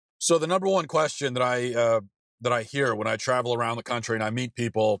So the number one question that I hear when I travel around the country and I meet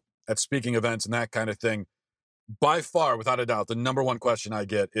people at speaking events and that kind of thing, by far, without a doubt, the number one question I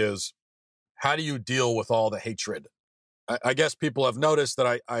get is, how do you deal with all the hatred? I guess people have noticed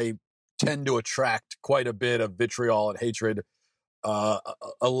that I tend to attract quite a bit of vitriol and hatred. A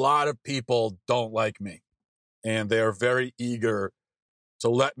lot of people don't like me, and they are very eager to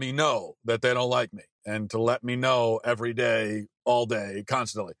let me know that they don't like me and to let me know every day, all day,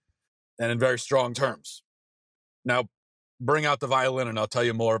 constantly, and in very strong terms. Now, bring out the violin and I'll tell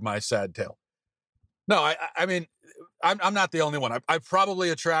you more of my sad tale. No, I mean, I'm not the only one. I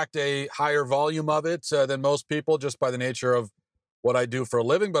probably attract a higher volume of it than most people just by the nature of what I do for a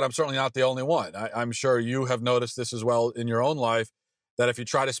living, but I'm certainly not the only one. I'm sure you have noticed this as well in your own life, that if you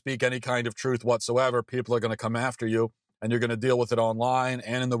try to speak any kind of truth whatsoever, people are going to come after you and you're going to deal with it online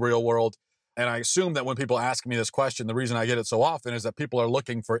and in the real world. And I assume that when people ask me this question, the reason I get it so often is that people are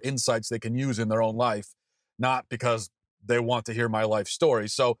looking for insights they can use in their own life, not because they want to hear my life story.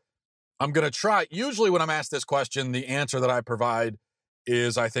 So I'm going to try. Usually when I'm asked this question, the answer that I provide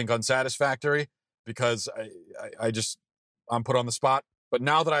is, I think, unsatisfactory because I'm put on the spot. But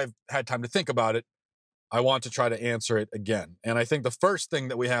now that I've had time to think about it, I want to try to answer it again. And I think the first thing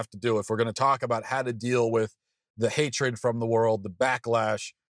that we have to do, if we're going to talk about how to deal with the hatred from the world, the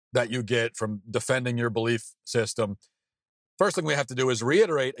backlash that you get from defending your belief system, first thing we have to do is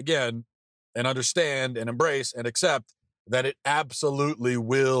reiterate again and understand and embrace and accept that it absolutely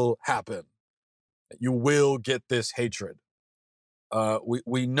will happen. You will get this hatred.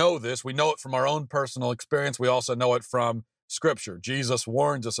 We know this. We know it from our own personal experience. We also know it from Scripture. Jesus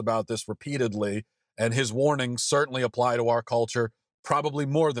warns us about this repeatedly, and his warnings certainly apply to our culture, probably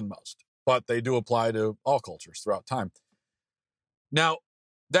more than most, but they do apply to all cultures throughout time. Now,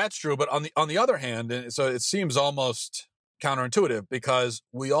 that's true, but on the other hand, and so it seems almost counterintuitive because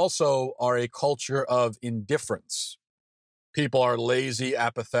we also are a culture of indifference. People are lazy,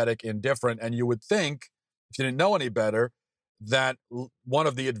 apathetic, indifferent, and you would think, if you didn't know any better, that one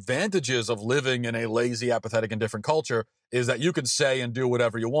of the advantages of living in a lazy, apathetic, indifferent culture is that you can say and do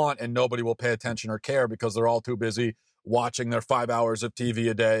whatever you want and nobody will pay attention or care because they're all too busy watching their 5 hours of TV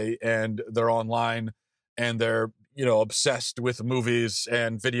a day and they're online and they're, obsessed with movies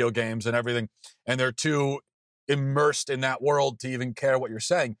and video games and everything. And they're too immersed in that world to even care what you're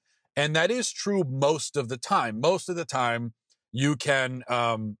saying. And that is true most of the time. Most of the time, you can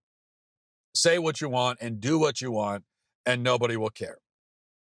say what you want and do what you want, and nobody will care.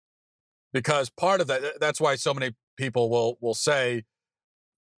 Because part of that's why so many people will say,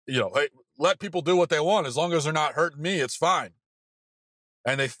 hey, let people do what they want. As long as they're not hurting me, it's fine.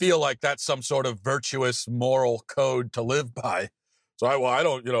 And they feel like that's some sort of virtuous moral code to live by. So I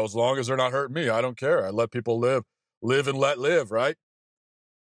don't, as long as they're not hurting me, I don't care. I let people live and let live, right?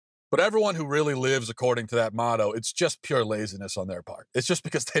 But everyone who really lives according to that motto, it's just pure laziness on their part. It's just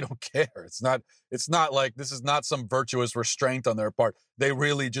because they don't care. It's not like this is not some virtuous restraint on their part. They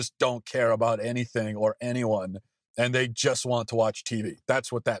really just don't care about anything or anyone, and they just want to watch TV.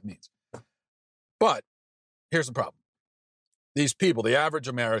 That's what that means. But here's the problem. These people, the average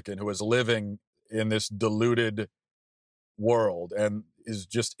American who is living in this deluded world and is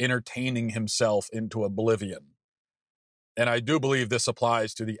just entertaining himself into oblivion, and I do believe this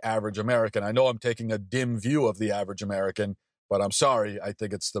applies to the average American. I know I'm taking a dim view of the average American, but I'm sorry, I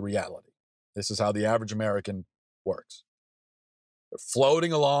think it's the reality. This is how the average American works. They're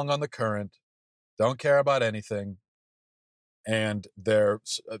floating along on the current, don't care about anything, and they're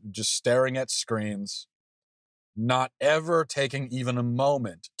just staring at screens, not ever taking even a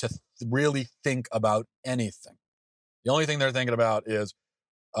moment to really think about anything. The only thing they're thinking about is,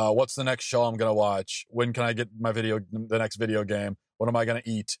 what's the next show I'm going to watch? When can I get the next video game? What am I going to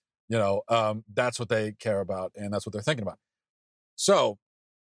eat? That's what they care about, and that's what they're thinking about. So,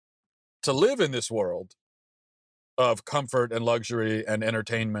 to live in this world of comfort and luxury and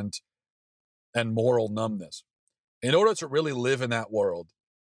entertainment and moral numbness, in order to really live in that world,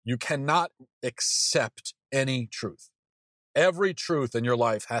 you cannot accept any truth. Every truth in your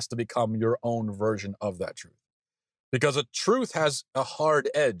life has to become your own version of that truth. Because a truth has a hard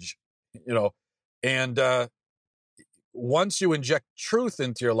edge, and once you inject truth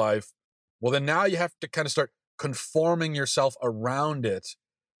into your life, well, then now you have to kind of start conforming yourself around it,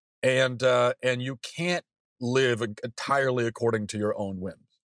 and you can't live entirely according to your own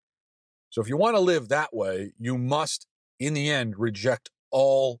whims. So if you want to live that way, you must, in the end, reject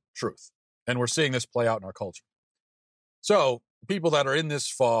all truth. And we're seeing this play out in our culture. So people that are in this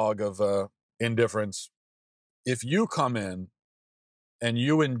fog of indifference, if you come in and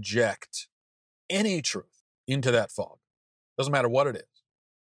you inject any truth into that fog, doesn't matter what it is,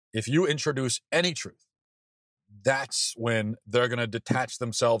 If you introduce any truth, that's when they're going to detach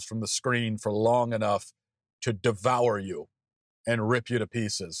themselves from the screen for long enough to devour you and rip you to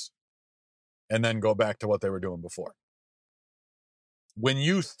pieces and then go back to what they were doing before. When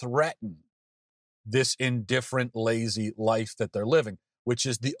you threaten this indifferent, lazy life that they're living, which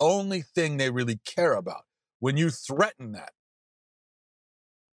is the only thing they really care about, when you threaten that,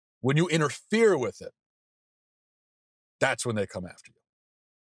 when you interfere with it, that's when they come after you.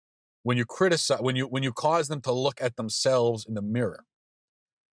 When you criticize, when you cause them to look at themselves in the mirror,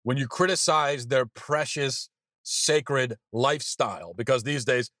 when you criticize their precious, sacred lifestyle, because these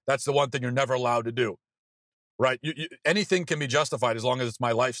days, that's the one thing you're never allowed to do, right? Anything can be justified as long as it's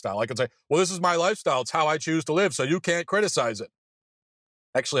my lifestyle. I can say, well, this is my lifestyle. It's how I choose to live, so you can't criticize it.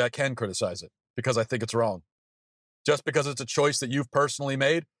 Actually, I can criticize it because I think it's wrong. Just because it's a choice that you've personally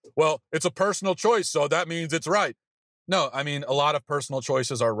made, well, it's a personal choice, so that means it's right. No, I mean, a lot of personal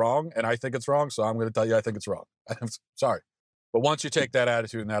choices are wrong, and I think it's wrong, so I'm going to tell you I think it's wrong. I'm sorry. But once you take that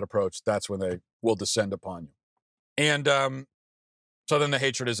attitude and that approach, that's when they will descend upon you. And so then the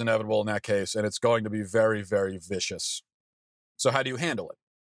hatred is inevitable in that case, and it's going to be very, very vicious. So how do you handle it?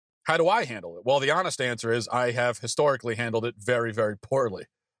 How do I handle it? Well, the honest answer is I have historically handled it very, very poorly,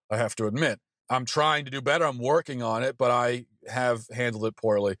 I have to admit. I'm trying to do better. I'm working on it, but I have handled it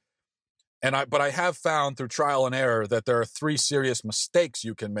poorly. But I have found through trial and error that there are 3 serious mistakes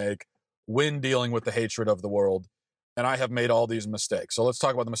you can make when dealing with the hatred of the world. And I have made all these mistakes. So let's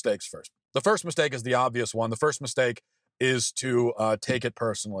talk about the mistakes first. The first mistake is the obvious one. The first mistake is to take it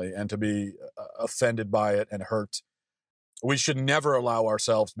personally and to be offended by it and hurt. We should never allow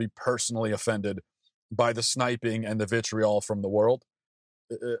ourselves to be personally offended by the sniping and the vitriol from the world,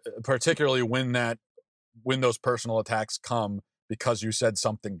 particularly when those personal attacks come because you said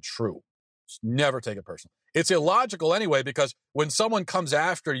something true. Just never take it personally. It's illogical anyway, because when someone comes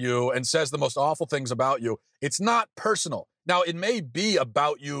after you and says the most awful things about you, it's not personal. Now, it may be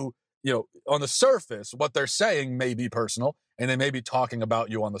about you, on the surface, what they're saying may be personal, and they may be talking about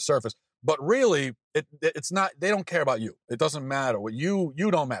you on the surface, but really, it's not, they don't care about you. It doesn't matter. You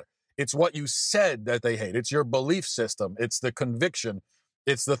don't matter. It's what you said that they hate. It's your belief system. It's the conviction.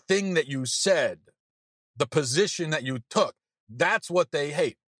 It's the thing that you said, the position that you took. That's what they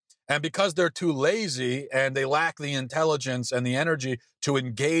hate. And because they're too lazy and they lack the intelligence and the energy to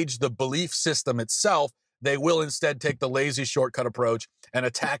engage the belief system itself, they will instead take the lazy shortcut approach and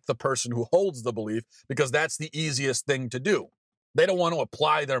attack the person who holds the belief, because that's the easiest thing to do. They don't want to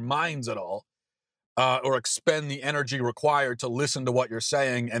apply their minds at all or expend the energy required to listen to what you're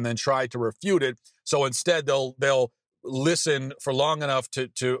saying and then try to refute it. So instead, they'll listen for long enough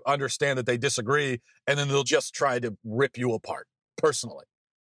to understand that they disagree, and then they'll just try to rip you apart personally.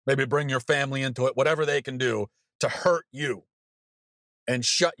 Maybe bring your family into it, whatever they can do to hurt you and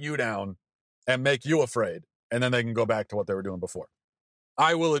shut you down and make you afraid. And then they can go back to what they were doing before.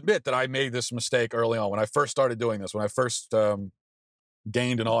 I will admit that I made this mistake early on when I first started doing this, when I first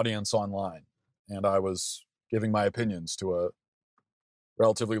gained an audience online and I was giving my opinions to a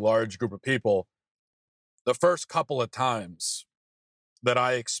relatively large group of people. The first couple of times that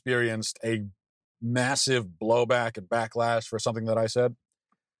I experienced a massive blowback and backlash for something that I said,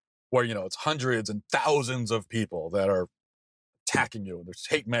 where, it's hundreds and thousands of people that are attacking you, and there's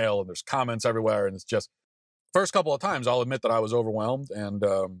hate mail and there's comments everywhere, and it's just, first couple of times, I'll admit that I was overwhelmed, and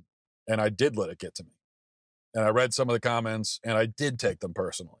I did let it get to me. And I read some of the comments, and I did take them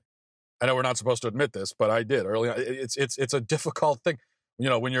personally. I know we're not supposed to admit this, but I did early on. It's a difficult thing.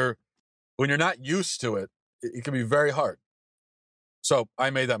 When you're not used to it, it can be very hard. So I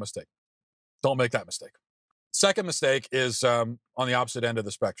made that mistake. Don't make that mistake. Second mistake is on the opposite end of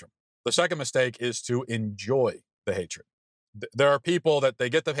the spectrum. The second mistake is to enjoy the hatred. There are people that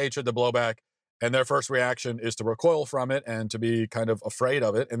they get the hatred, the blowback, and their first reaction is to recoil from it and to be kind of afraid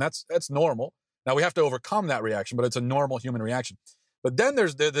of it. And that's normal. Now, we have to overcome that reaction, but it's a normal human reaction. But then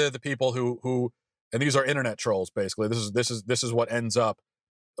there's the people who, and these are internet trolls, basically. This is what ends up.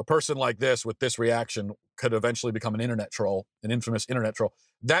 A person like this with this reaction could eventually become an internet troll, an infamous internet troll.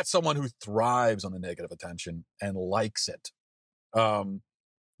 That's someone who thrives on the negative attention and likes it.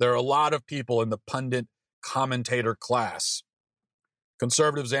 There are a lot of people in the pundit commentator class,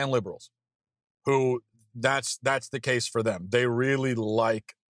 conservatives and liberals, who that's the case for them. They really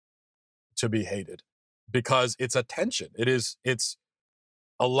like to be hated because it's attention. It's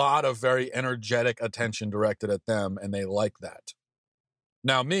a lot of very energetic attention directed at them, and they like that.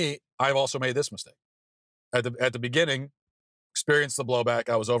 Now, me, I've also made this mistake. At the beginning, experienced the blowback.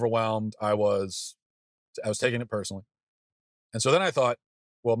 I was overwhelmed. I was taking it personally. And so then I thought,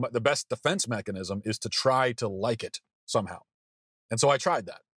 well, the best defense mechanism is to try to like it somehow. And so I tried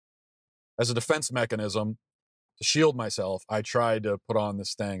that. as a defense mechanism to shield myself, I tried to put on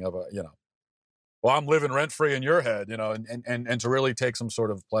this thing of well, I'm living rent free in your head, and to really take some sort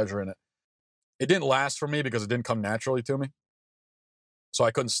of pleasure in it. It didn't last for me because it didn't come naturally to me. So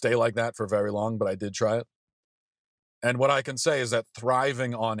I couldn't stay like that for very long, but I did try it. And what I can say is that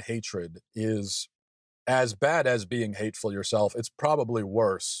thriving on hatred is as bad as being hateful yourself. It's probably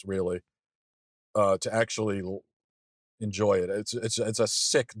worse, really, to actually enjoy it. It's a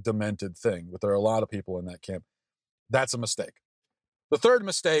sick, demented thing, but there are a lot of people in that camp. That's a mistake. The third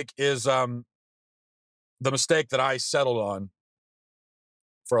mistake is the mistake that I settled on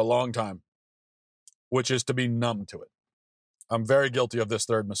for a long time, which is to be numb to it. I'm very guilty of this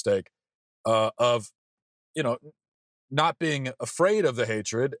third mistake, of, not being afraid of the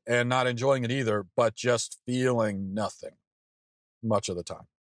hatred and not enjoying it either, but just feeling nothing much of the time.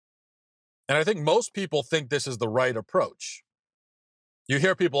 And I think most people think this is the right approach. You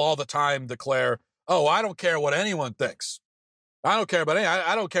hear people all the time declare, "Oh, I don't care what anyone thinks. I don't care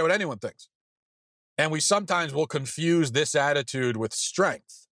I don't care what anyone thinks." And we sometimes will confuse this attitude with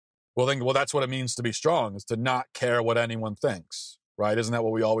strength. We'll think, well, that's what it means to be strong, is to not care what anyone thinks, right? Isn't that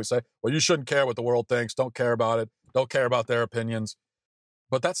what we always say? Well, you shouldn't care what the world thinks. Don't care about it. Don't care about their opinions.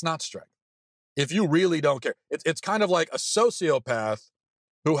 But that's not strength. If you really don't care, it's kind of like a sociopath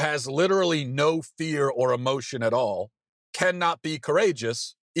who has literally no fear or emotion at all cannot be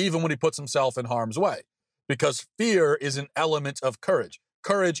courageous even when he puts himself in harm's way, because fear is an element of courage.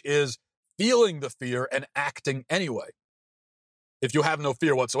 Courage is feeling the fear and acting anyway. If you have no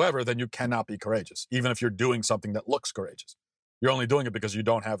fear whatsoever, then you cannot be courageous, even if you're doing something that looks courageous. You're only doing it because you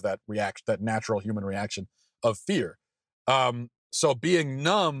don't have that reaction, that natural human reaction of fear. So being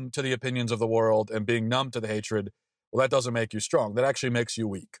numb to the opinions of the world and being numb to the hatred, well, that doesn't make you strong. That actually makes you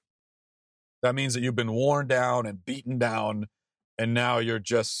weak. That means that you've been worn down and beaten down, and now you're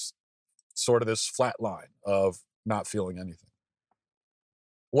just sort of this flat line of not feeling anything.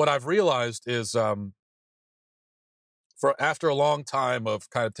 What I've realized is, after a long time of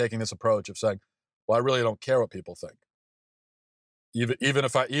kind of taking this approach of saying, well, I really don't care what people think. Even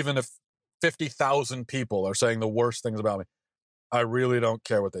if 50,000 people are saying the worst things about me, I really don't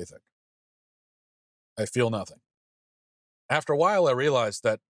care what they think. I feel nothing. After a while, I realized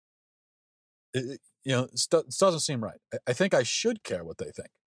that it doesn't seem right. I think I should care what they think.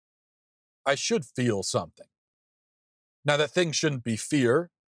 I should feel something. Now, that thing shouldn't be fear.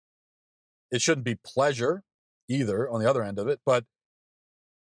 It shouldn't be pleasure either on the other end of it, but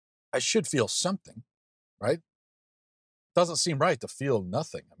I should feel something, right? It doesn't seem right to feel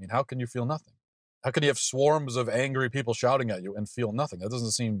nothing. I mean, how can you feel nothing? How can you have swarms of angry people shouting at you and feel nothing? That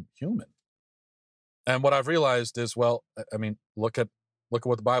doesn't seem human. And what I've realized is, well, I mean, look at what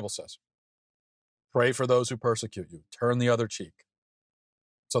the Bible says. Pray for those who persecute you. Turn the other cheek.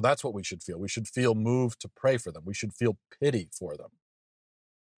 So that's what we should feel. We should feel moved to pray for them. We should feel pity for them.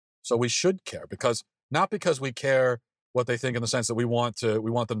 So we should care, not because we care what they think in the sense that we want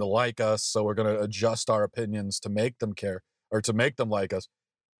them to like us, so we're going to adjust our opinions to make them care or to make them like us.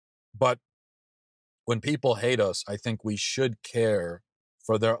 But when people hate us, I think we should care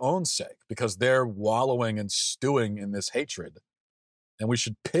for their own sake, because they're wallowing and stewing in this hatred, and we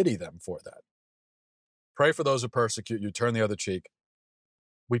should pity them for that. Pray for those who persecute you, turn the other cheek.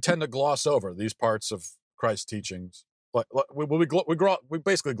 We tend to gloss over these parts of Christ's teachings. We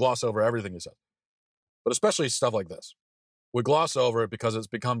basically gloss over everything he says, but especially stuff like this. We gloss over it because it's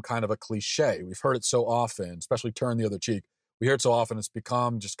become kind of a cliche. We've heard it so often, especially turn the other cheek. We hear it so often, it's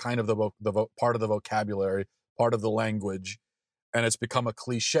become just kind of the part of the vocabulary, part of the language, and it's become a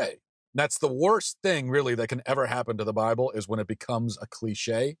cliche. That's the worst thing, really, that can ever happen to the Bible, is when it becomes a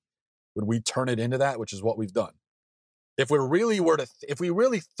cliche, when we turn it into that, which is what we've done. If we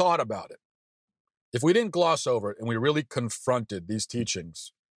really thought about it, if we didn't gloss over it and we really confronted these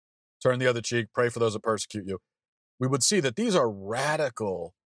teachings, turn the other cheek, pray for those that persecute you, we would see that these are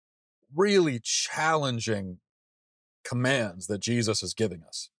radical, really challenging commands that Jesus is giving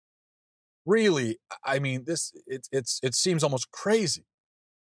us. Really, I mean, it seems almost crazy.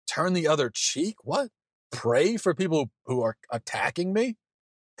 Turn the other cheek? What? Pray for people who are attacking me?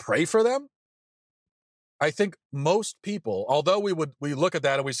 Pray for them? I think most people, although we look at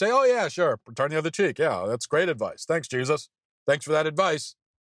that and we say, oh yeah, sure, turn the other cheek. Yeah, that's great advice. Thanks, Jesus. Thanks for that advice.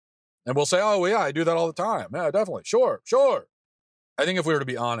 And we'll say, oh yeah, I do that all the time. Yeah, definitely. Sure. I think if we were to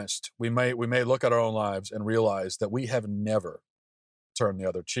be honest, we may look at our own lives and realize that we have never turned the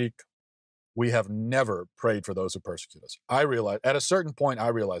other cheek. We have never prayed for those who persecute us. At a certain point, I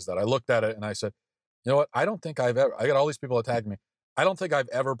realized that. I looked at it and I said, you know what? I don't think I got all these people attacking me. I don't think I've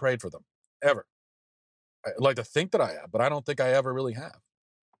ever prayed for them. Ever. I'd like to think that I have, but I don't think I ever really have.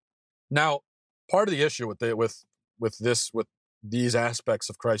 Now, part of the issue with these aspects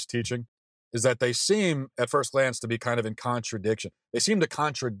of Christ's teaching is that they seem at first glance to be kind of in contradiction. They seem to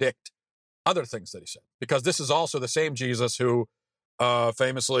contradict other things that he said, because this is also the same Jesus who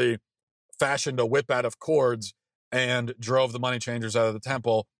famously fashioned a whip out of cords and drove the money changers out of the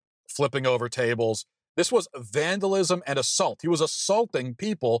temple, flipping over tables. This was vandalism and assault. He was assaulting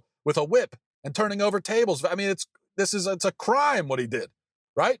people with a whip and turning over tables. I mean, it's a crime what he did,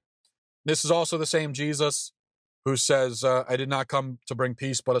 right? This is also the same Jesus who says, I did not come to bring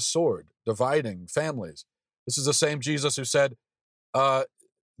peace but a sword, dividing families. This is the same Jesus who said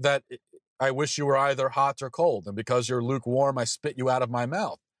that I wish you were either hot or cold, and because you're lukewarm, I spit you out of my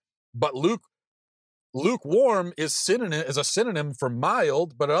mouth. But lukewarm is a synonym for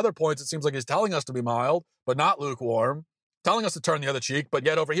mild, but at other points it seems like he's telling us to be mild, but not lukewarm, telling us to turn the other cheek, but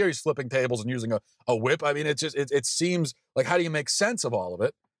yet over here he's flipping tables and using a whip. I mean, it seems like, how do you make sense of all of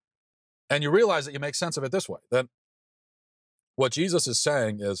it? And you realize that you make sense of it this way, that what Jesus is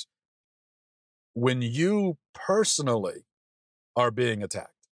saying is, when you personally are being attacked,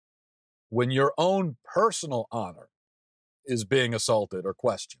 when your own personal honor is being assaulted or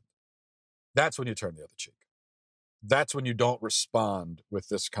questioned, that's when you turn the other cheek. That's when you don't respond with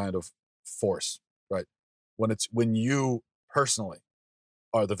this kind of force, right? When you personally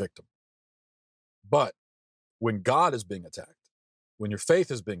are the victim. But when God is being attacked, when your faith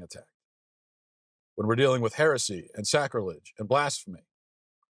is being attacked, when we're dealing with heresy and sacrilege and blasphemy,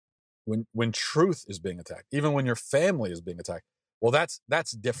 when truth is being attacked, even when your family is being attacked, well,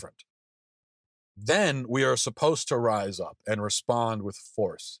 that's different. Then we are supposed to rise up and respond with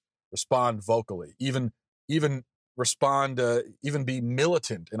force, respond vocally, even respond, even be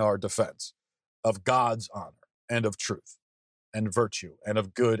militant in our defense of God's honor and of truth and virtue and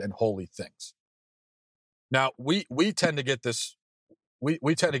of good and holy things. Now, we tend to get this,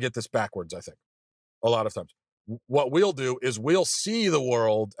 we tend to get this backwards, I think, a lot of times. What we'll do is we'll see the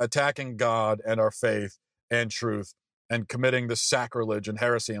world attacking God and our faith and truth and committing this sacrilege and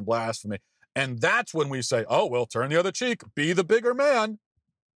heresy and blasphemy. And that's when we say, oh, well, turn the other cheek, be the bigger man.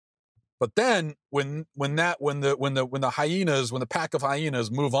 But then when the hyenas, when the pack of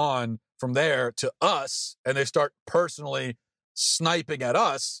hyenas move on from there to us and they start personally sniping at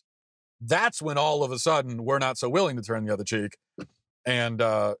us, that's when all of a sudden we're not so willing to turn the other cheek. And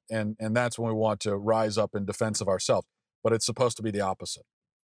that's when we want to rise up in defense of ourselves. But it's supposed to be the opposite,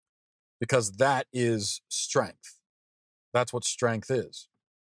 because that is strength. That's what strength is.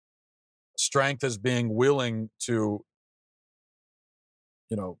 Strength is being willing to,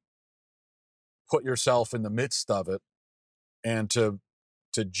 put yourself in the midst of it and to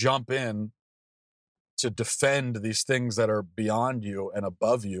jump in to defend these things that are beyond you and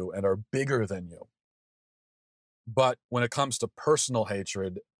above you and are bigger than you. But when it comes to personal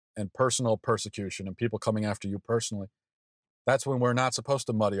hatred and personal persecution and people coming after you personally, that's when we're not supposed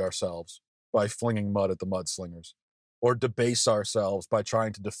to muddy ourselves by flinging mud at the mudslingers or debase ourselves by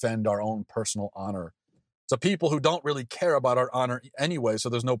trying to defend our own personal honor. It's a people who don't really care about our honor anyway, so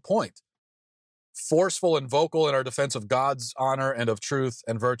there's no point. Forceful and vocal in our defense of God's honor and of truth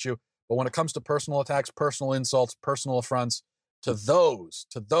and virtue. But when it comes to personal attacks, personal insults, personal affronts, to those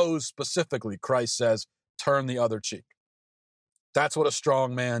specifically, Christ says, turn the other cheek. That's what a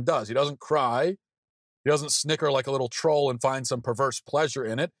strong man does. He doesn't cry. He doesn't snicker like a little troll and find some perverse pleasure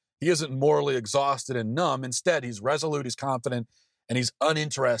in it. He isn't morally exhausted and numb. Instead, he's resolute, he's confident, and he's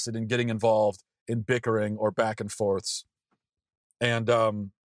uninterested in getting involved in bickering or back and forths. And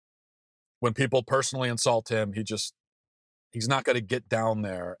when people personally insult him, he's not going to get down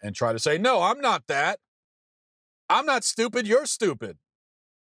there and try to say, no, I'm not that. I'm not stupid. You're stupid.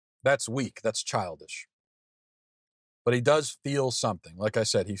 That's weak. That's childish. But he does feel something. Like I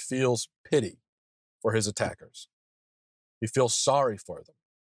said, he feels pity for his attackers. He feels sorry for them.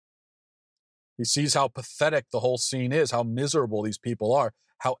 He sees how pathetic the whole scene is, how miserable these people are,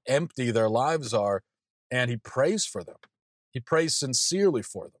 how empty their lives are, and he prays for them. He prays sincerely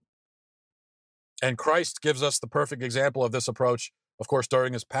for them. And Christ gives us the perfect example of this approach, of course,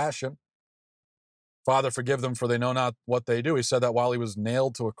 during his passion. Father, forgive them, for they know not what they do. He said that while he was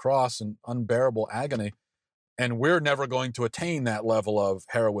nailed to a cross in unbearable agony. And we're never going to attain that level of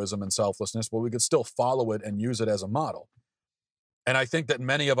heroism and selflessness, but we could still follow it and use it as a model. And I think that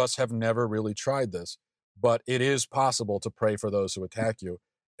many of us have never really tried this, but it is possible to pray for those who attack you.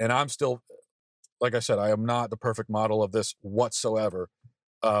 And I'm still, like I said, I am not the perfect model of this whatsoever.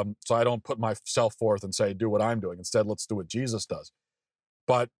 So I don't put myself forth and say, do what I'm doing. Instead, let's do what Jesus does.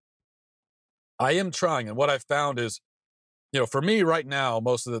 But I am trying. And what I've found is, for me right now,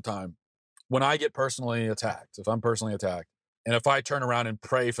 most of the time, when I get personally attacked, if I'm personally attacked, And if I turn around and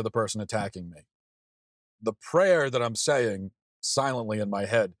pray for the person attacking me, the prayer that I'm saying silently in my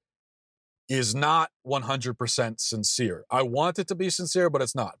head is not 100% sincere. I want it to be sincere, but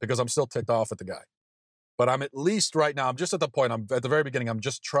it's not, because I'm still ticked off at the guy. But I'm at least right now, I'm just at the point, I'm at the very beginning, I'm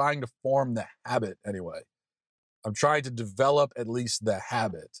just trying to form the habit anyway. I'm trying to develop at least the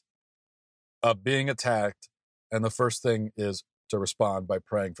habit of being attacked. And the first thing is to respond by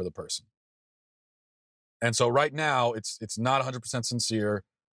praying for the person. And so right now, it's not 100% sincere.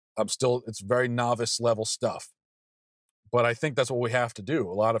 It's very novice level stuff. But I think that's what we have to do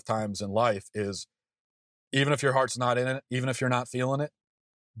a lot of times in life is, even if your heart's not in it, even if you're not feeling it,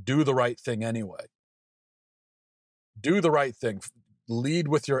 do the right thing anyway. Do the right thing. Lead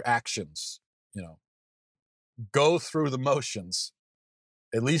with your actions, go through the motions,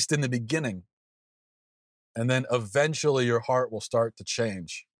 at least in the beginning. And then eventually your heart will start to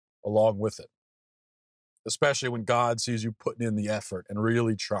change along with it. Especially when God sees you putting in the effort and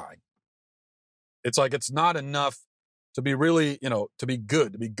really trying. It's like, it's not enough to be really, to be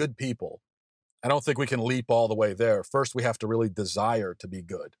good people. I don't think we can leap all the way there. First, we have to really desire to be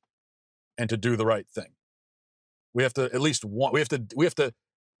good and to do the right thing. We have to at least want, we have to,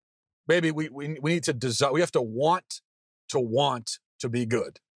 maybe we need to desire, we have to want to be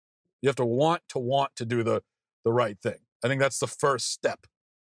good. You have to want to do the right thing. I think that's the first step.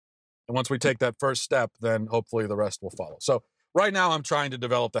 And once we take that first step, then hopefully the rest will follow. So right now I'm trying to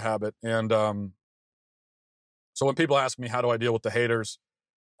develop the habit. And so when people ask me, how do I deal with the haters?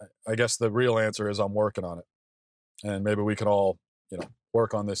 I guess the real answer is I'm working on it. And maybe we can all,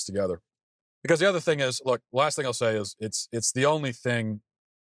 work on this together. Because the other thing is, look, last thing I'll say is it's the only thing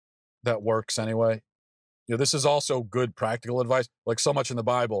that works anyway. This is also good practical advice. Like so much in the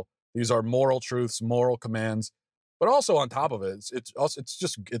Bible, these are moral truths, moral commands. But also on top of it,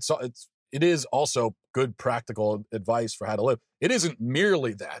 it is also good practical advice for how to live. It isn't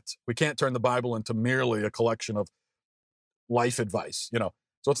merely that. We can't turn the Bible into merely a collection of life advice,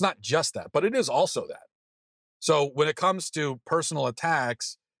 So it's not just that, but it is also that. So when it comes to personal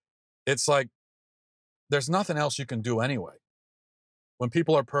attacks, it's like there's nothing else you can do anyway. When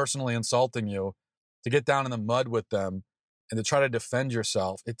people are personally insulting you, to get down in the mud with them and to try to defend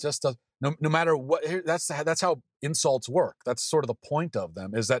yourself, it just does. No matter what, that's how insults work. That's sort of the point of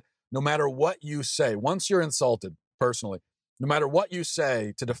them, is that no matter what you say, once you're insulted personally, no matter what you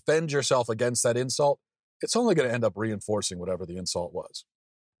say to defend yourself against that insult, it's only going to end up reinforcing whatever the insult was.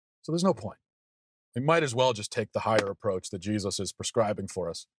 So there's no point. We might as well just take the higher approach that Jesus is prescribing for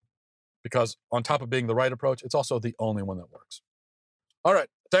us, because on top of being the right approach, it's also the only one that works. All right.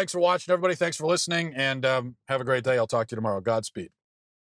 Thanks for watching, everybody. Thanks for listening, and have a great day. I'll talk to you tomorrow. Godspeed.